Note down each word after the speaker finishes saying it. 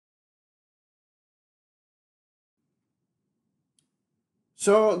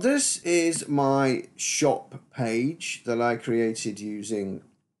So this is my shop page that I created using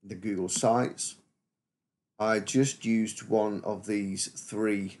the Google Sites. I just used one of these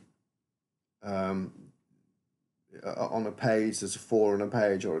three on a page. There's a 4 on a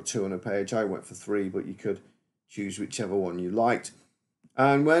page or a 2 on a page. I went for 3, but you could choose whichever one you liked.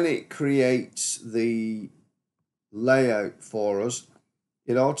 And when it creates the layout for us,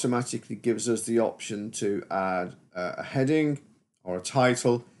 it automatically gives us the option to add a heading or a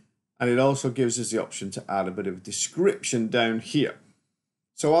title, and it also gives us the option to add a bit of a description down here.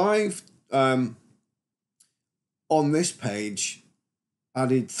 So I've on this page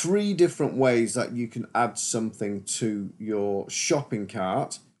added 3 different ways that you can add something to your shopping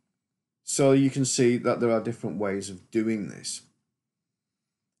cart, so you can see that there are different ways of doing this.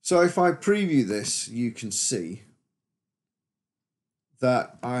 So if I preview this, you can see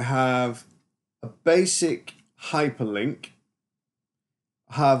that I have a basic hyperlink,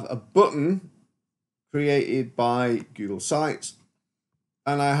 I have a button created by Google Sites,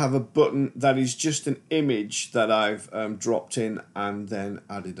 and I have a button that is just an image that I've dropped in and then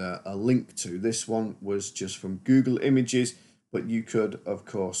added a link to. This one was just from Google Images, but you could, of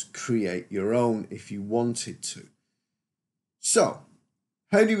course, create your own if you wanted to. So,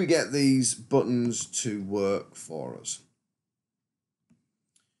 how do we get these buttons to work for us?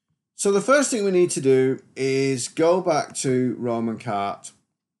 So the first thing we need to do is go back to Roman Cart.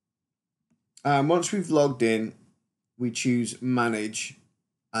 And once we've logged in, we choose Manage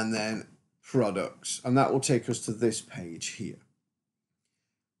and then Products. And that will take us to this page here.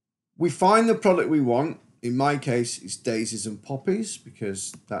 We find the product we want. In my case, it's Daisies and Poppies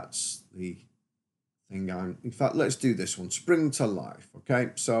because that's the thing in fact, let's do this one, Spring to Life.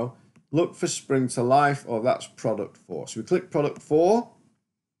 Okay, so look for Spring to Life, or that's product 4. So we click product 4.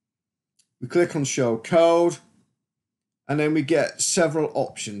 We click on show code, and then we get several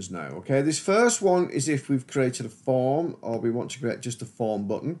options now. Okay, this first one is if we've created a form or we want to create just a form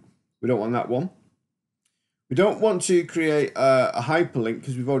button. We don't want that one. We don't want to create a hyperlink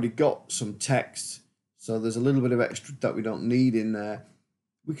because we've already got some text. So there's a little bit of extra that we don't need in there.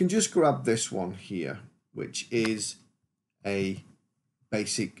 We can just grab this one here, which is a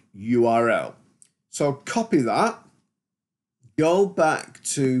basic URL. So copy that, go back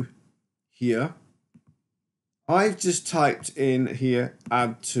to here. I've just typed in here,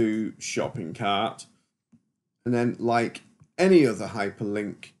 add to shopping cart. And then like any other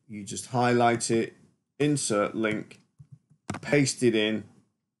hyperlink, you just highlight it, insert link, paste it in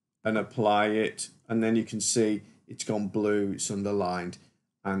and apply it. And then you can see it's gone blue, it's underlined.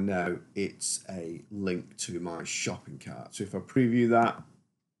 And now it's a link to my shopping cart. So if I preview that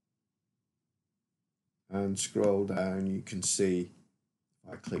and scroll down, you can see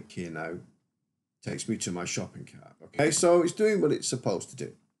if I click here now, takes me to my shopping cart. Okay, so it's doing what it's supposed to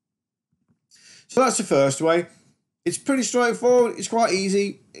do. So that's the first way. It's pretty straightforward. It's quite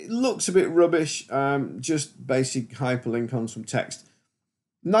easy. It looks a bit rubbish. Just basic hyperlink on some text.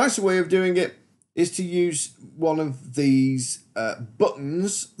 Nicer way of doing it is to use one of these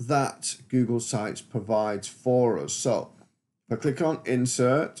buttons that Google Sites provides for us. So if I click on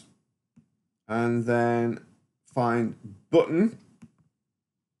insert and then find button,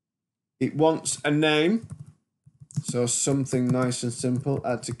 it wants a name, so something nice and simple,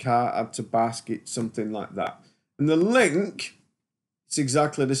 add to cart, add to basket, something like that. And the link, it's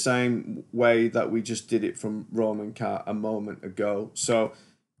exactly the same way that we just did it from Roman Cart a moment ago. So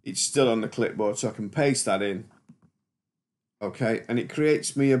it's still on the clipboard, so I can paste that in. Okay, and it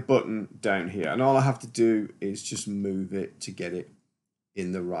creates me a button down here. And all I have to do is just move it to get it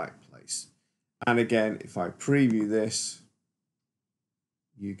in the right place. And again, if I preview this,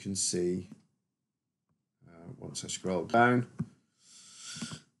 you can see, once I scroll down,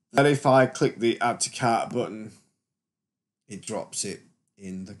 that if I click the add to cart button, it drops it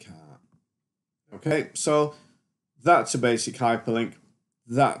in the cart. Okay, so that's a basic hyperlink.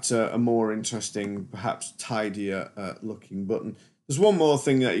 That's a more interesting, perhaps tidier looking button. There's one more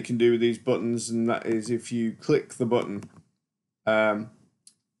thing that you can do with these buttons, and that is if you click the button,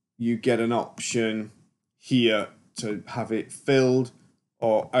 you get an option here to have it filled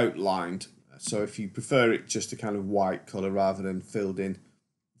or outlined. So if you prefer it just a kind of white color rather than filled in,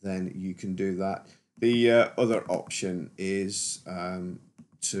 then you can do that. The other option is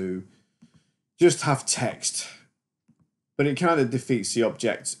to just have text, but it kind of defeats the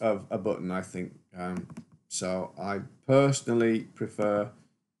object of a button, I think. So I personally prefer,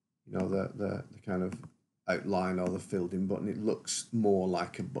 you know, the kind of outline or the filled in button. It looks more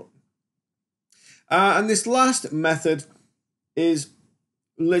like a button. And this last method is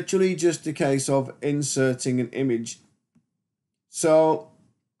literally just a case of inserting an image. So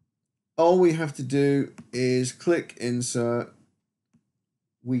all we have to do is click insert.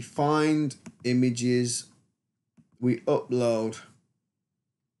 We find images. We upload.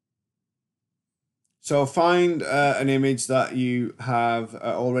 So find an image that you have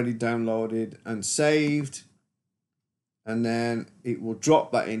already downloaded and saved, and then it will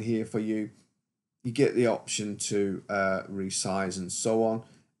drop that in here for you. You get the option to resize and so on,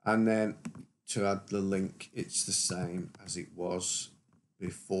 and then to add the link, it's the same as it was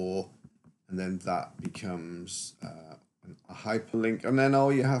before, and then that becomes a hyperlink, and then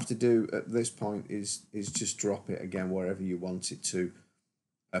all you have to do at this point is just drop it again wherever you want it to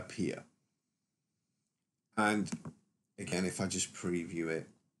appear. And again, if I just preview it,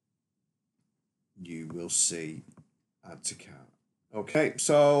 you will see add to cart. Okay,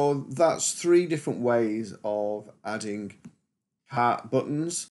 so that's 3 different ways of adding cart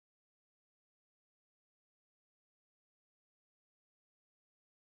buttons.